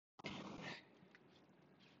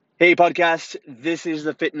Hey, podcast. This is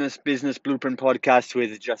the Fitness Business Blueprint podcast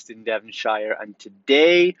with Justin Devonshire. And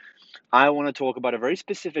today I want to talk about a very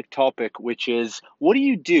specific topic, which is what do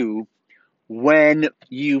you do when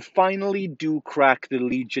you finally do crack the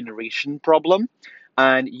lead generation problem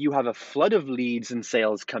and you have a flood of leads and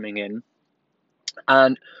sales coming in?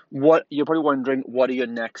 And what you're probably wondering, what are your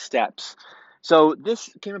next steps? So,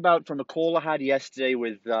 this came about from a call I had yesterday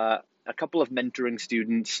with a couple of mentoring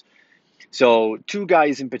students. So two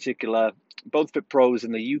guys in particular, both fit pros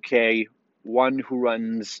in the UK, one who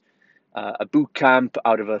runs a boot camp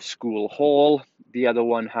out of a school hall. The other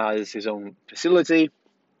one has his own facility.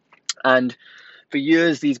 And for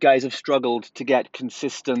years, these guys have struggled to get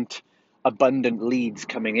consistent, abundant leads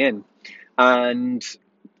coming in. And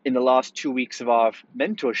in the last 2 weeks of our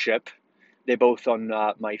mentorship, they're both on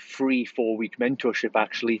my free 4-week mentorship,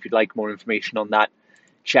 actually. If you'd like more information on that,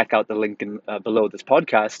 check out the link below this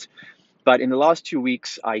podcast. But in the last 2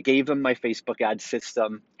 weeks, I gave them my Facebook ad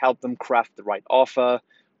system, helped them craft the right offer.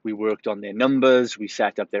 We worked on their numbers, we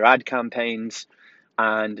set up their ad campaigns,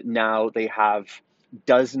 and now they have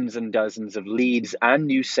dozens and dozens of leads and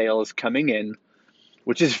new sales coming in,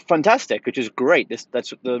 which is fantastic, which is great.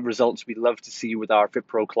 That's the results we love to see with our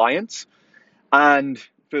FitPro clients. And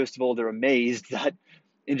first of all, they're amazed that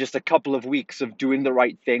in just a couple of weeks of doing the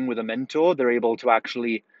right thing with a mentor, they're able to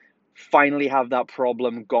actually finally have that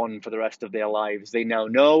problem gone for the rest of their lives. They now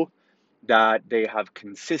know that they have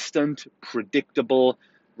consistent, predictable,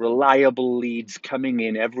 reliable leads coming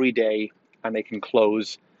in every day, and they can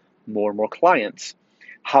close more and more clients.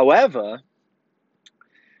 However,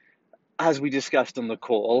 as we discussed on the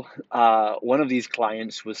call, one of these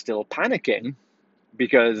clients was still panicking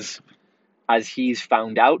because, as he's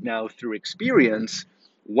found out now through experience,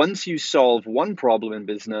 once you solve one problem in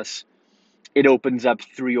business, it opens up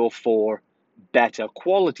 3 or 4 better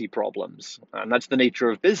quality problems. And that's the nature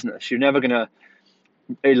of business. You're never going to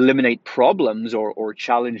eliminate problems or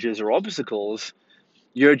challenges or obstacles.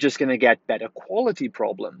 You're just going to get better quality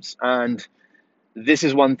problems. And this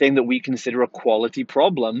is one thing that we consider a quality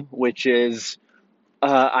problem, which is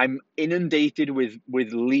I'm inundated with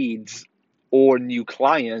leads or new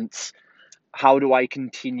clients. How do I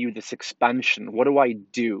continue this expansion? What do I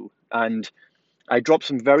do? And I dropped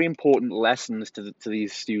some very important lessons to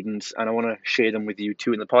these students, and I want to share them with you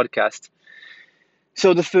too in the podcast.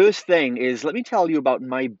 So the first thing is, let me tell you about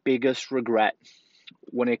my biggest regret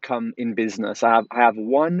when it comes in business. I have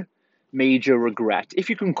one major regret, if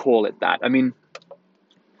you can call it that. I mean,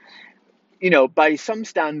 by some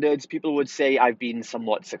standards, people would say I've been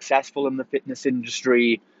somewhat successful in the fitness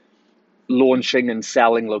industry, launching and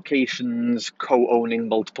selling locations, co-owning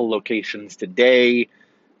multiple locations today.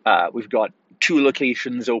 We've got 2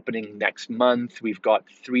 locations opening next month. We've got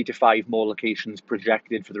 3 to 5 more locations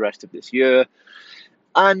projected for the rest of this year.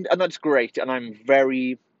 And that's great. And I'm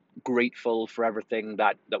very grateful for everything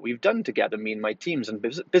that we've done together, me and my teams and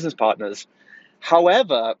business partners.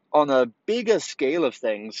 However, on a bigger scale of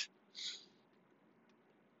things,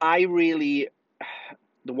 the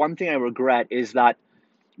one thing I regret is that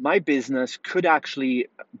my business could actually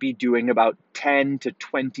be doing about 10 to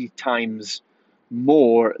 20 times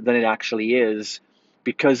more than it actually is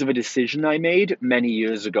because of a decision I made many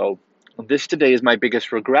years ago. This today is my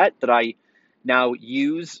biggest regret that I now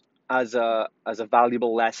use as a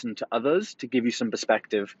valuable lesson to others to give you some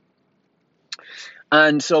perspective.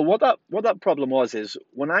 And so what that problem was is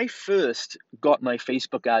when I first got my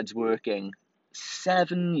Facebook ads working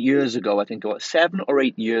 7 years ago, I think it was 7 or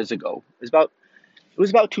 8 years ago. It was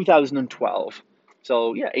about 2012.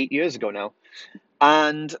 So yeah, 8 years ago now.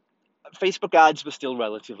 And Facebook ads were still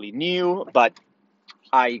relatively new, but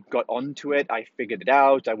I got onto it. I figured it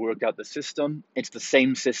out. I worked out the system. It's the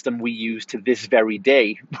same system we use to this very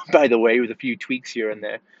day, by the way, with a few tweaks here and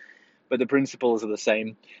there. But the principles are the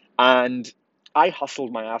same. And I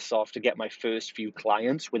hustled my ass off to get my first few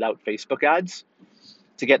clients without Facebook ads.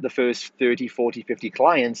 To get the first 30, 40, 50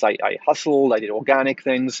 clients, I hustled. I did organic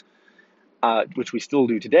things, which we still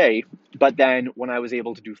do today. But then when I was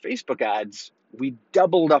able to do Facebook ads, we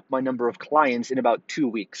doubled up my number of clients in about 2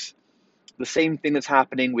 weeks. The same thing that's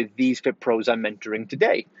happening with these Fit Pros I'm mentoring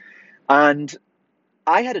today. And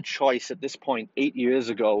I had a choice at this point 8 years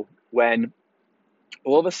ago when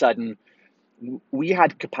all of a sudden we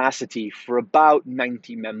had capacity for about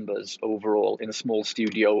 90 members overall in a small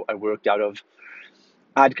studio I worked out of.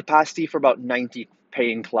 I had capacity for about 90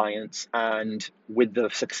 paying clients. And with the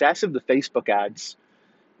success of the Facebook ads,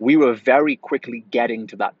 we were very quickly getting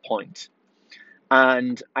to that point.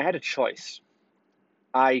 And I had a choice.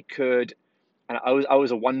 I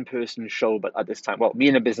was a one-person show, but at this time, well, me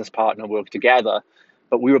and a business partner worked together,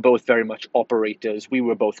 but we were both very much operators. We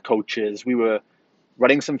were both coaches. We were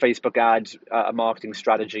running some Facebook ads, a marketing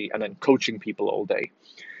strategy, and then coaching people all day.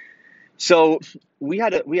 So we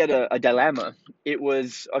had a dilemma. It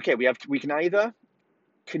was, okay, we can either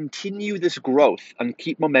continue this growth and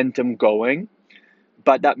keep momentum going,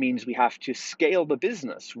 but that means we have to scale the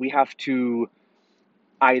business. We have to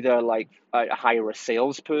either hire a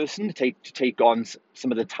salesperson to take on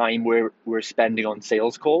some of the time we're spending on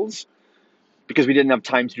sales calls, because we didn't have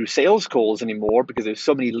time to do sales calls anymore because there's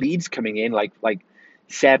so many leads coming in, like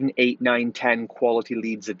 7, 8, 9, 10 quality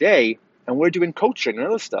leads a day, and we're doing coaching and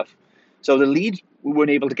other stuff. So the leads, we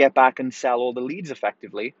weren't able to get back and sell all the leads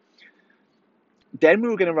effectively. Then we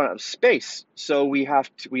were going to run out of space. So we had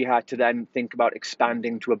to then think about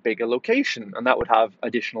expanding to a bigger location, and that would have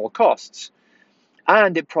additional costs.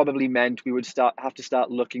 And it probably meant we would have to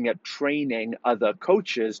start looking at training other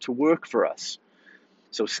coaches to work for us.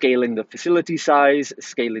 So scaling the facility size,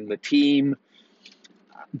 scaling the team,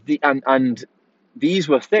 and these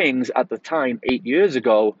were things at the time, 8 years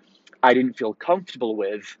ago, I didn't feel comfortable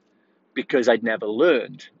with because I'd never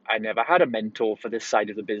learned. I never had a mentor for this side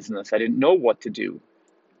of the business. I didn't know what to do.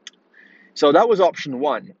 So that was option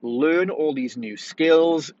one: learn all these new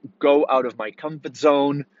skills, go out of my comfort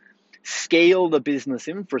zone, scale the business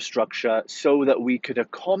infrastructure so that we could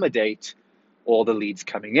accommodate all the leads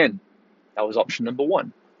coming in. That was option number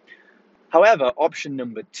one. However, option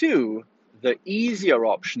number two, the easier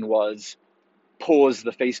option, was pause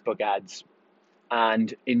the Facebook ads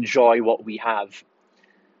and enjoy what we have.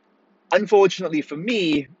 Unfortunately for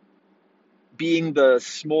me, being the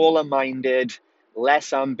smaller minded,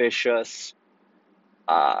 less ambitious,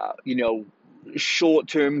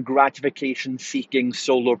 short-term gratification seeking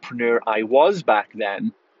solopreneur I was back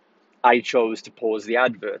then, I chose to pause the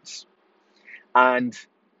adverts. And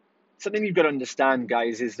something you've got to understand,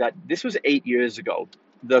 guys, is that this was 8 years ago.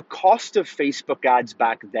 The cost of Facebook ads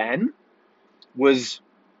back then was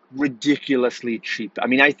ridiculously cheap. I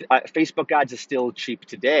mean, Facebook ads are still cheap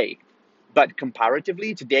today, but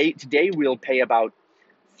comparatively, today we'll pay about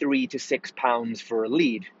 £3 to £6 for a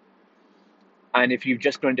lead. And if you've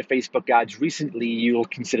just gone into Facebook ads recently, you'll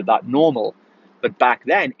consider that normal. But back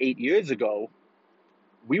then, 8 years ago,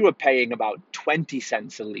 we were paying about 20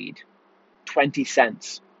 cents a lead. 20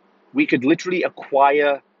 cents. We could literally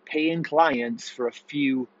acquire paying clients for a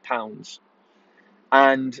few pounds.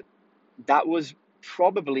 And that was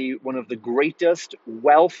probably one of the greatest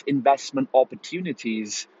wealth investment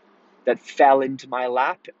opportunities that fell into my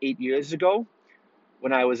lap 8 years ago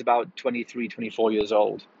when I was about 23, 24 years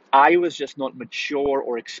old. I was just not mature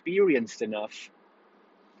or experienced enough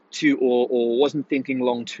to, or wasn't thinking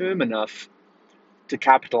long-term enough to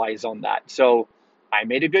capitalize on that. So I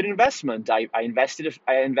made a good investment. I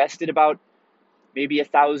invested about maybe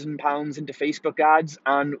 £1,000 into Facebook ads,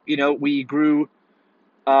 and we grew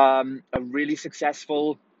a really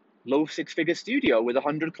successful low six-figure studio with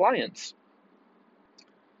 100 clients.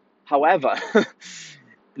 However,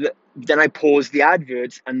 then I paused the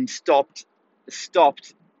adverts and stopped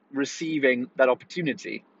receiving that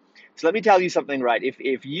opportunity. So let me tell you something, right?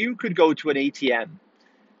 If you could go to an ATM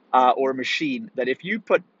or a machine, that if you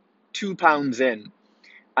put £2 in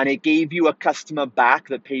and it gave you a customer back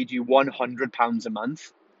that paid you £100 a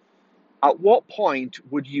month, at what point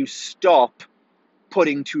would you stop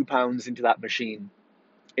putting £2 into that machine?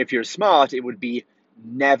 If you're smart, it would be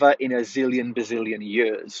never in a zillion bazillion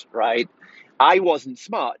years, right? I wasn't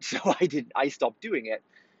smart, so I stopped doing it.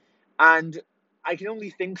 And I can only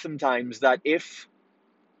think sometimes that if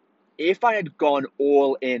I had gone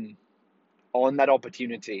all in on that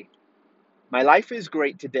opportunity, my life is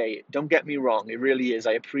great today. Don't get me wrong, it really is.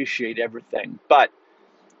 I appreciate everything. But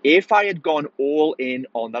if I had gone all in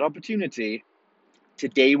on that opportunity,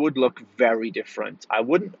 today would look very different. I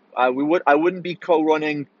wouldn't be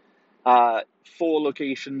co-running 4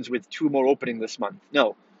 locations with 2 more opening this month.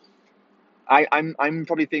 No. I'm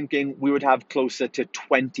probably thinking we would have closer to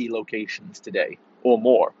 20 locations today or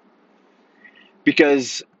more.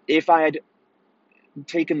 Because if I had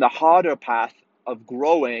taken the harder path of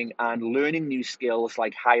growing and learning new skills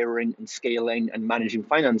like hiring and scaling and managing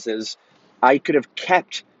finances, I could have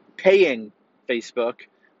kept paying Facebook,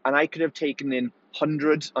 and I could have taken in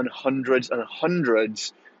hundreds and hundreds and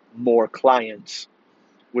hundreds more clients,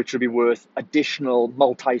 which would be worth additional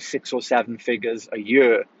multi 6 or 7 figures a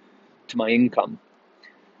year to my income.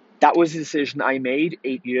 That was a decision I made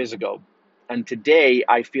 8 years ago. And today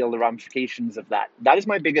I feel the ramifications of that. That is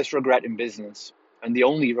my biggest regret in business, and the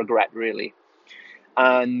only regret, really.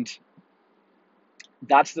 And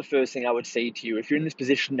that's the first thing I would say to you. If you're in this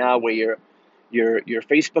position now where Your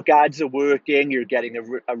Facebook ads are working, you're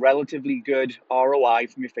getting a relatively good ROI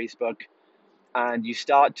from your Facebook, and you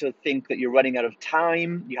start to think that you're running out of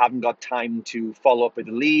time, you haven't got time to follow up with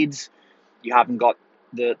the leads, you haven't got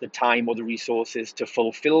the time or the resources to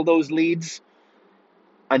fulfill those leads,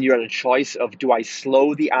 and you're at a choice of, do I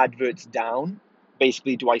slow the adverts down?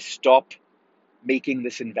 Basically, do I stop making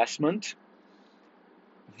this investment?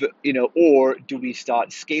 Or do we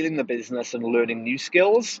start scaling the business and learning new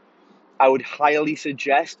skills? I would highly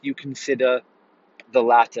suggest you consider the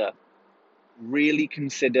latter. Really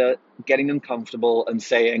consider getting uncomfortable and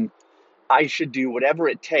saying, I should do whatever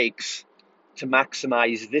it takes to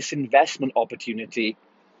maximize this investment opportunity.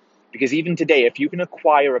 Because even today, if you can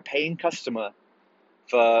acquire a paying customer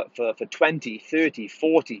for 20, 30,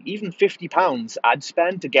 40, even £50 ad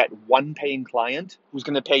spend to get one paying client who's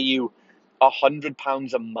going to pay you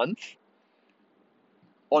 £100 a month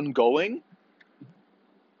ongoing,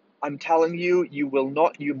 I'm telling you,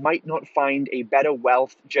 you might not find a better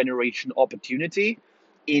wealth generation opportunity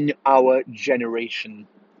in our generation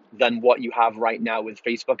than what you have right now with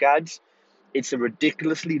Facebook ads. It's a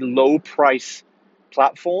ridiculously low price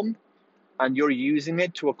platform, and you're using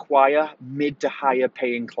it to acquire mid to higher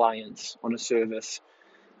paying clients on a service.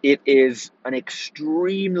 It is an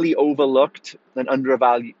extremely overlooked and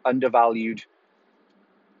undervalued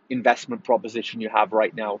investment proposition you have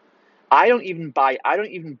right now. I don't even buy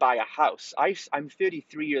a house. I'm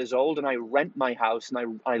 33 years old and I rent my house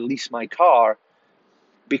and I lease my car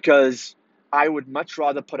because I would much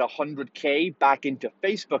rather put 100K back into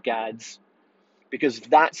Facebook ads, because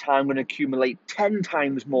that's how I'm going to accumulate 10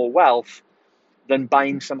 times more wealth than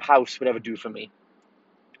buying some house would ever do for me.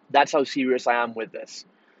 That's how serious I am with this.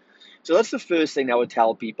 So that's the first thing I would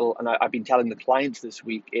tell people, and I've been telling the clients this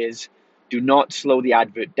week, is do not slow the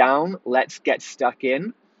advert down. Let's get stuck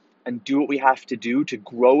in and do what we have to do to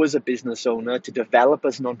grow as a business owner, to develop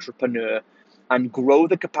as an entrepreneur, and grow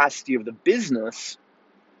the capacity of the business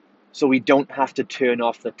so we don't have to turn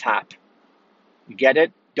off the tap. You get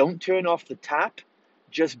it? Don't turn off the tap.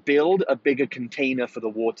 Just build a bigger container for the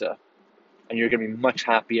water, and you're going to be much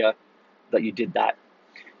happier that you did that.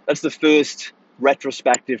 That's the first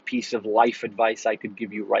retrospective piece of life advice I could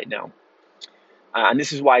give you right now. And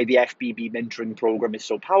this is why the FBB mentoring program is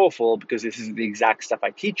so powerful, because this is the exact stuff I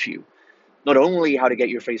teach you. Not only how to get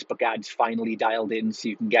your Facebook ads finally dialed in so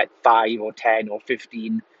you can get 5 or 10 or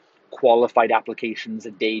 15 qualified applications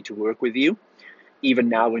a day to work with you, even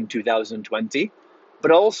now in 2020,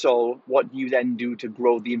 but also what you then do to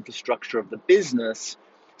grow the infrastructure of the business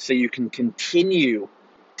so you can continue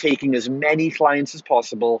taking as many clients as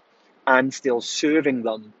possible and still serving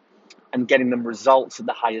them and getting them results at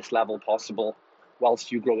the highest level possible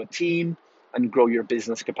whilst you grow a team and grow your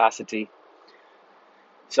business capacity.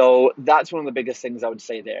 So that's one of the biggest things I would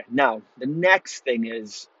say there. Now, the next thing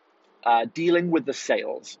is dealing with the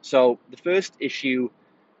sales. So the first issue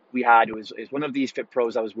we had is one of these Fit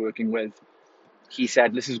Pros I was working with. He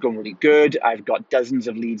said, this is going really good. I've got dozens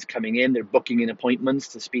of leads coming in. They're booking in appointments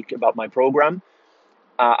to speak about my program.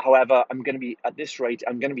 However, I'm going to be, at this rate,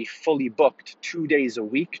 I'm going to be fully booked 2 days a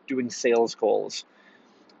week doing sales calls.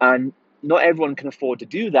 And not everyone can afford to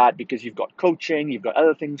do that because you've got coaching, you've got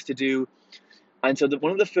other things to do. And so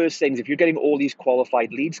one of the first things, if you're getting all these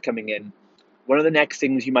qualified leads coming in, one of the next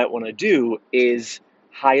things you might want to do is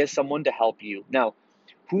hire someone to help you. Now,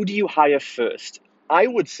 who do you hire first? I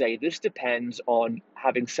would say this depends on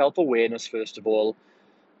having self-awareness, first of all,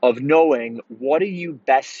 of knowing what are you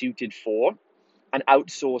best suited for and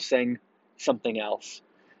outsourcing something else.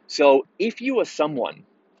 So if you are someone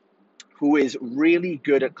who is really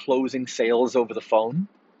good at closing sales over the phone,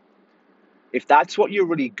 if that's what you're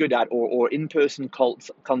really good at, or in-person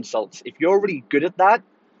consults, if you're really good at that,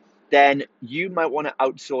 then you might want to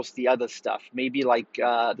outsource the other stuff, maybe like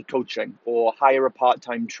the coaching, or hire a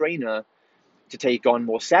part-time trainer to take on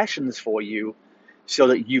more sessions for you so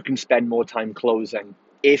that you can spend more time closing,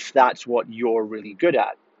 if that's what you're really good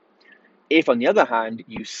at. If, on the other hand,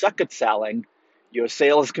 you suck at selling, your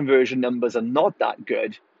sales conversion numbers are not that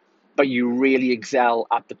good, but you really excel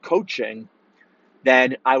at the coaching,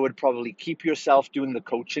 then I would probably keep yourself doing the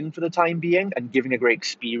coaching for the time being and giving a great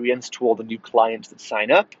experience to all the new clients that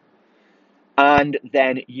sign up. And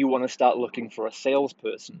then you want to start looking for a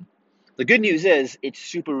salesperson. The good news is it's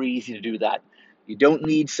super easy to do that. You don't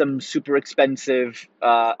need some super expensive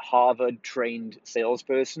Harvard-trained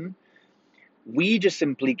salesperson. We just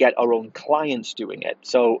simply get our own clients doing it.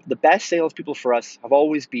 So the best salespeople for us have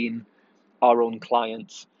always been our own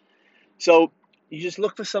clients. So you just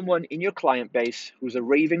look for someone in your client base who's a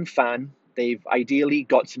raving fan. They've ideally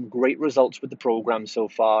got some great results with the program so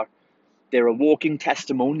far. They're a walking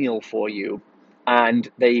testimonial for you. and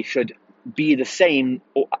they should be the same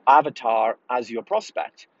avatar as your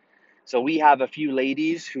prospect. So we have a few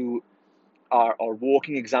ladies who are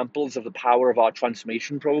walking examples of the power of our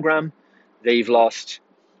transformation program. They've lost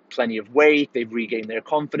plenty of weight, they've regained their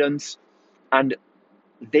confidence, and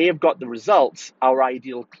they have got the results our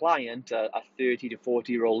ideal client, a 30 to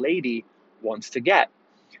 40-year-old lady, wants to get.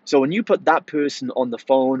 So when you put that person on the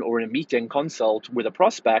phone or in a meeting consult with a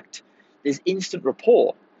prospect, there's instant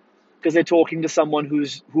rapport because they're talking to someone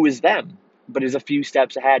who is them, but is a few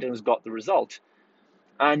steps ahead and has got the result.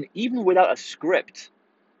 And even without a script,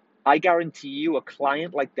 I guarantee you a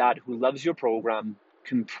client like that who loves your program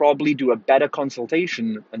can probably do a better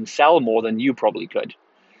consultation and sell more than you probably could.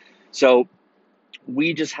 So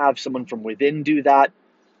we just have someone from within do that.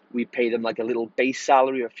 We pay them like a little base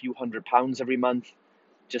salary, a few £100 every month,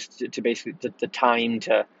 just to basically the time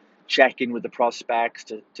to check in with the prospects,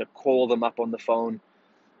 to call them up on the phone,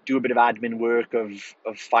 do a bit of admin work of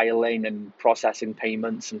filing and processing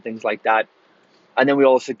payments and things like that. And then we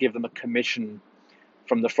also give them a commission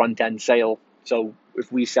from the front end sale. So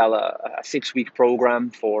if we sell a 6-week program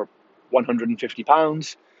for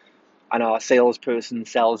 £150 and our salesperson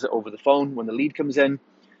sells it over the phone when the lead comes in,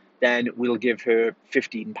 then we'll give her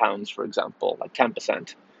 £15, for example, like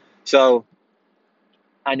 10%. So,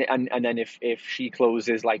 and then if she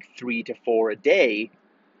closes like 3 to 4 a day,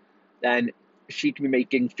 then she can be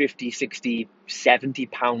making 50, 60,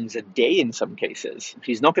 £70 a day in some cases.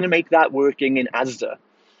 She's not going to make that working in Asda.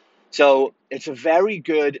 So it's a very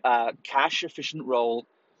good cash efficient role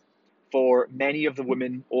for many of the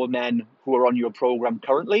women or men who are on your program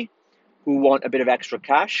currently, who want a bit of extra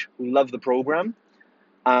cash, who love the program,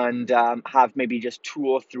 and have maybe just 2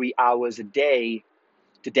 or 3 hours a day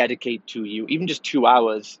to dedicate to you. Even just 2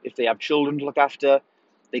 hours. If they have children to look after,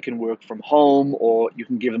 they can work from home, or you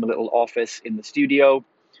can give them a little office in the studio,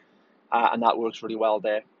 and that works really well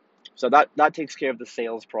there. So that takes care of the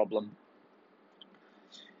sales problem.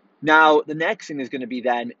 Now, the next thing is going to be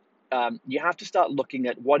then, you have to start looking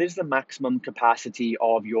at what is the maximum capacity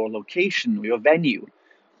of your location, your venue.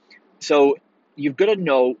 So you've got to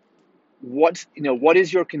know what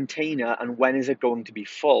is your container and when is it going to be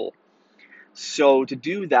full. So to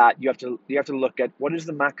do that, you have to look at what is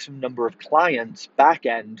the maximum number of clients back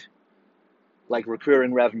end, like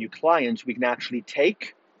recurring revenue clients, we can actually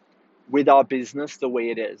take with our business the way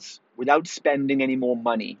it is, without spending any more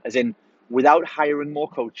money, as in without hiring more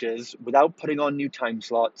coaches, without putting on new time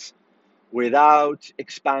slots, without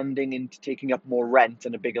expanding into taking up more rent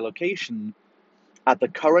in a bigger location. At the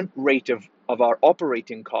current rate of our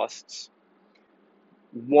operating costs,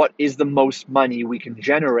 what is the most money we can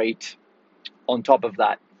generate on top of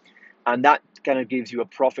that? And that kind of gives you a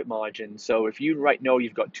profit margin. So if you right now,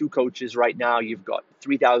 you've got 2 coaches right now, you've got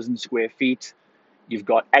 3,000 square feet, you've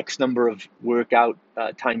got X number of workout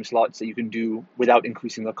time slots that you can do without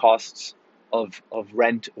increasing the costs of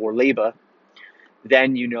rent or labor,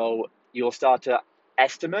 then you'll start to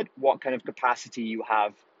estimate what kind of capacity you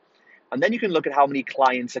have. And then you can look at how many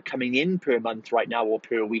clients are coming in per month right now or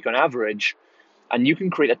per week on average. And you can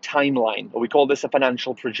create a timeline, or we call this a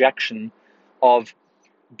financial projection of,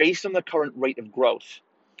 based on the current rate of growth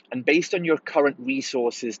and based on your current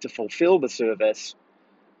resources to fulfill the service,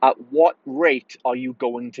 at what rate are you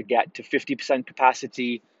going to get to 50%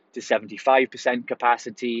 capacity, to 75%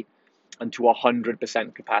 capacity, and to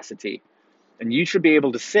 100% capacity? And you should be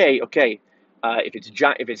able to say, okay,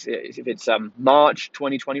 if it's March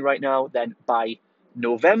 2020 right now, then by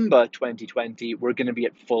November 2020, we're going to be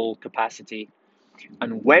at full capacity.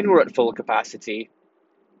 And when we're at full capacity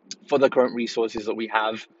for the current resources that we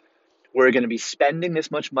have, we're going to be spending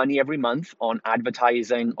this much money every month on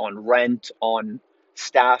advertising, on rent, on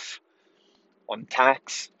staff, on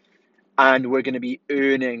tax, and we're going to be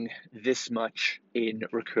earning this much in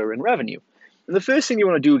recurring revenue. And the first thing you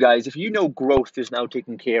want to do, guys, if you know growth is now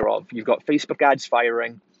taken care of, you've got Facebook ads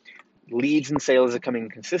firing, leads and sales are coming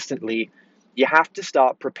consistently, you have to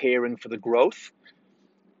start preparing for the growth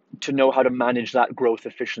to know how to manage that growth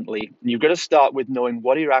efficiently. And you've got to start with knowing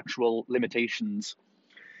what are your actual limitations,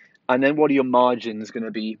 and then what are your margins going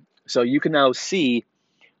to be. So you can now see,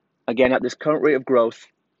 again, at this current rate of growth,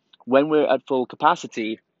 when we're at full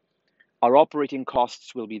capacity, our operating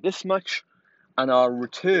costs will be this much, and our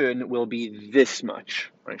return will be this much.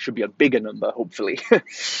 It should be a bigger number, hopefully.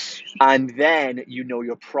 And then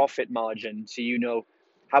your profit margin. So you know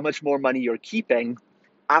how much more money you're keeping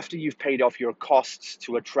after you've paid off your costs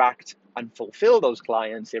to attract and fulfill those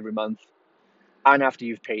clients every month, and after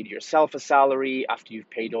you've paid yourself a salary, after you've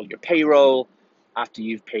paid all your payroll, after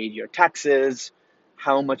you've paid your taxes,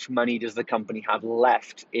 how much money does the company have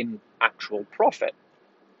left in actual profit?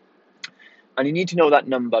 And you need to know that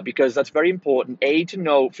number because that's very important. A, to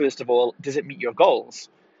know, first of all, does it meet your goals?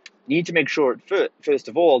 You need to make sure, first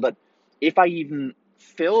of all, that if I even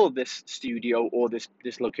fill this studio or this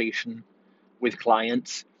location with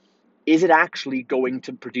clients, is it actually going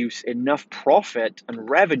to produce enough profit and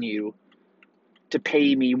revenue to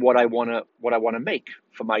pay me what I wanna make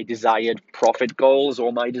for my desired profit goals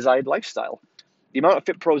or my desired lifestyle? The amount of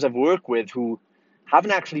fit pros I've worked with who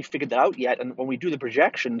haven't actually figured that out yet, and when we do the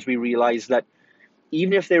projections, we realize that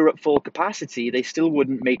even if they were at full capacity, they still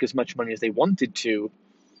wouldn't make as much money as they wanted to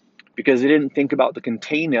because they didn't think about the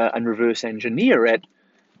container and reverse engineer it.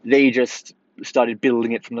 They just started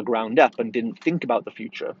building it from the ground up and didn't think about the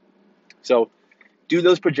future. So do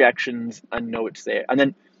those projections and know it's there. And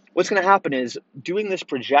then what's going to happen is doing this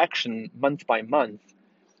projection month by month,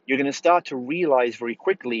 you're going to start to realize very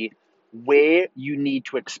quickly where you need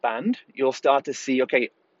to expand. You'll start to see, okay,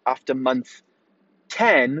 after month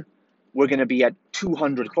 10, we're going to be at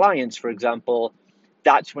 200 clients, for example.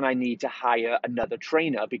 That's when I need to hire another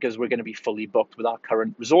trainer because we're going to be fully booked with our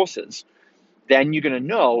current resources. Then you're going to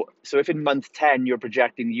know. So if in month 10 you're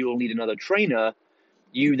projecting you'll need another trainer,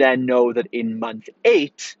 you then know that in month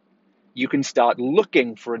 8 you can start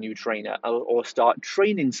looking for a new trainer or start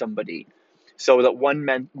training somebody so that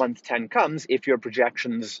when month 10 comes, if your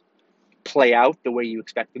projections play out the way you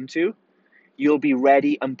expect them to, you'll be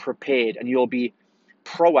ready and prepared and you'll be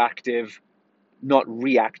proactive, not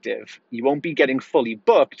reactive. You won't be getting fully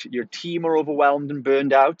booked. Your team are overwhelmed and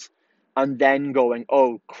burned out and then going,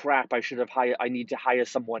 oh crap, I need to hire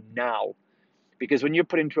someone now. Because when you're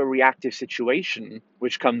put into a reactive situation,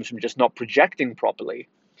 which comes from just not projecting properly,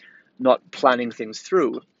 not planning things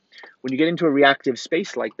through, when you get into a reactive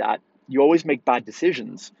space like that, you always make bad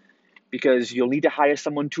decisions because you'll need to hire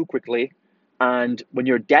someone too quickly. And when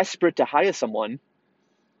you're desperate to hire someone,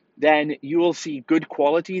 then you will see good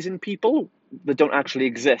qualities in people that don't actually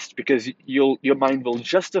exist because your mind will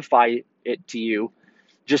justify it to you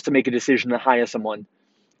just to make a decision to hire someone.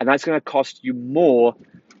 And that's going to cost you more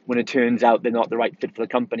when it turns out they're not the right fit for the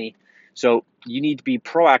company. So you need to be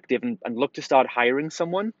proactive and look to start hiring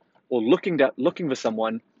someone or looking for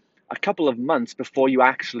someone a couple of months before you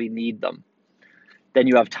actually need them. Then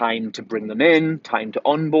you have time to bring them in, time to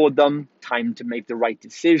onboard them, time to make the right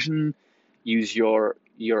decision, use your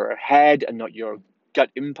head and not your gut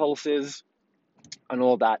impulses and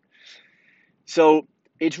all that. So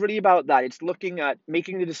it's really about that. It's looking at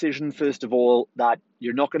making the decision, first of all, that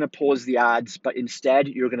you're not going to pause the ads, but instead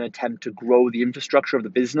you're going to attempt to grow the infrastructure of the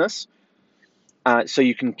business so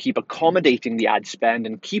you can keep accommodating the ad spend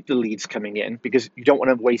and keep the leads coming in because you don't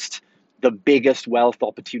want to waste the biggest wealth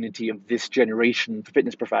opportunity of this generation for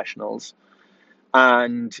fitness professionals.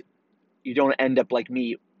 And you don't end up like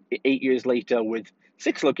me 8 years later with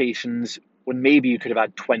 6 locations when maybe you could have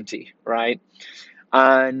had 20, right?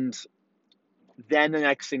 And then the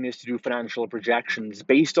next thing is to do financial projections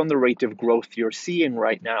based on the rate of growth you're seeing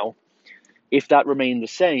right now. If that remained the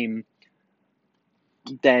same,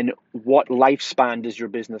 then what lifespan does your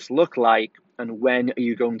business look like? And when are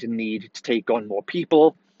you going to need to take on more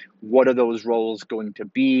people? What are those roles going to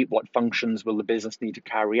be? What functions will the business need to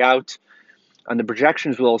carry out? And the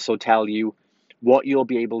projections will also tell you what you'll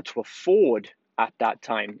be able to afford at that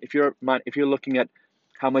time. If you're looking at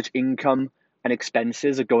how much income and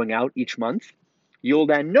expenses are going out each month, you'll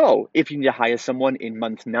then know if you need to hire someone in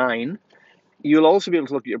month 9. You'll also be able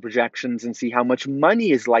to look at your projections and see how much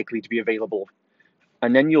money is likely to be available.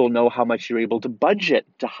 And then you'll know how much you're able to budget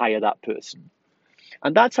to hire that person.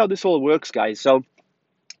 And that's how this all works, guys. So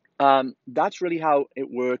that's really how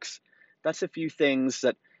it works. That's a few things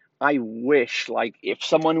that I wish, like, if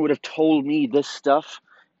someone would have told me this stuff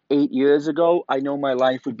 8 years ago, I know my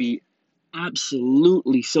life would be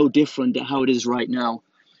absolutely so different to how it is right now.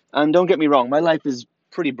 And don't get me wrong, my life is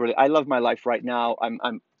pretty brilliant. I love my life right now.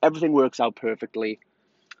 Everything works out perfectly.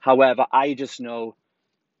 However, I just know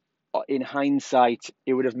in hindsight,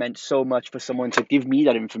 it would have meant so much for someone to give me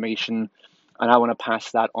that information, and I want to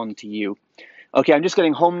pass that on to you. Okay, I'm just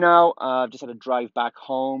getting home now. I've just had to drive back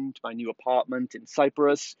home to my new apartment in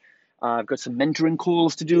Cyprus. I've got some mentoring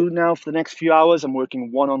calls to do now for the next few hours. I'm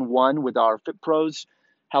working one-on-one with our Fit Pros,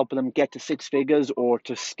 helping them get to 6 figures or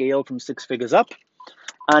to scale from 6 figures up.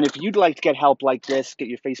 And if you'd like to get help like this, get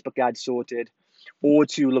your Facebook ads sorted, or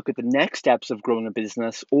to look at the next steps of growing a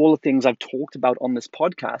business, all the things I've talked about on this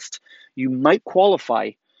podcast, you might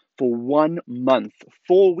qualify for 1 month,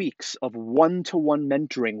 4 weeks of one-to-one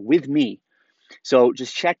mentoring with me. So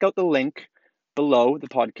just check out the link below the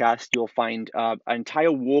podcast. You'll find an entire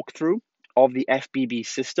walkthrough of the FBB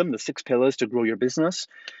system, the 6 pillars to grow your business.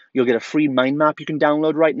 You'll get a free mind map you can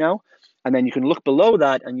download right now. And then you can look below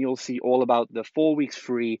that and you'll see all about the 4 weeks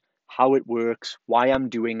free, how it works, why I'm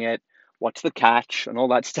doing it, what's the catch, and all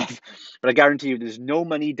that stuff. But I guarantee you, there's no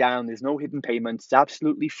money down, there's no hidden payments, it's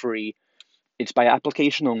absolutely free. It's by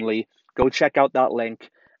application only. Go check out that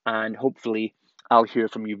link, and hopefully I'll hear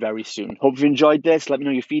from you very soon. Hope you enjoyed this. Let me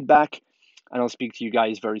know your feedback, and I'll speak to you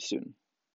guys very soon.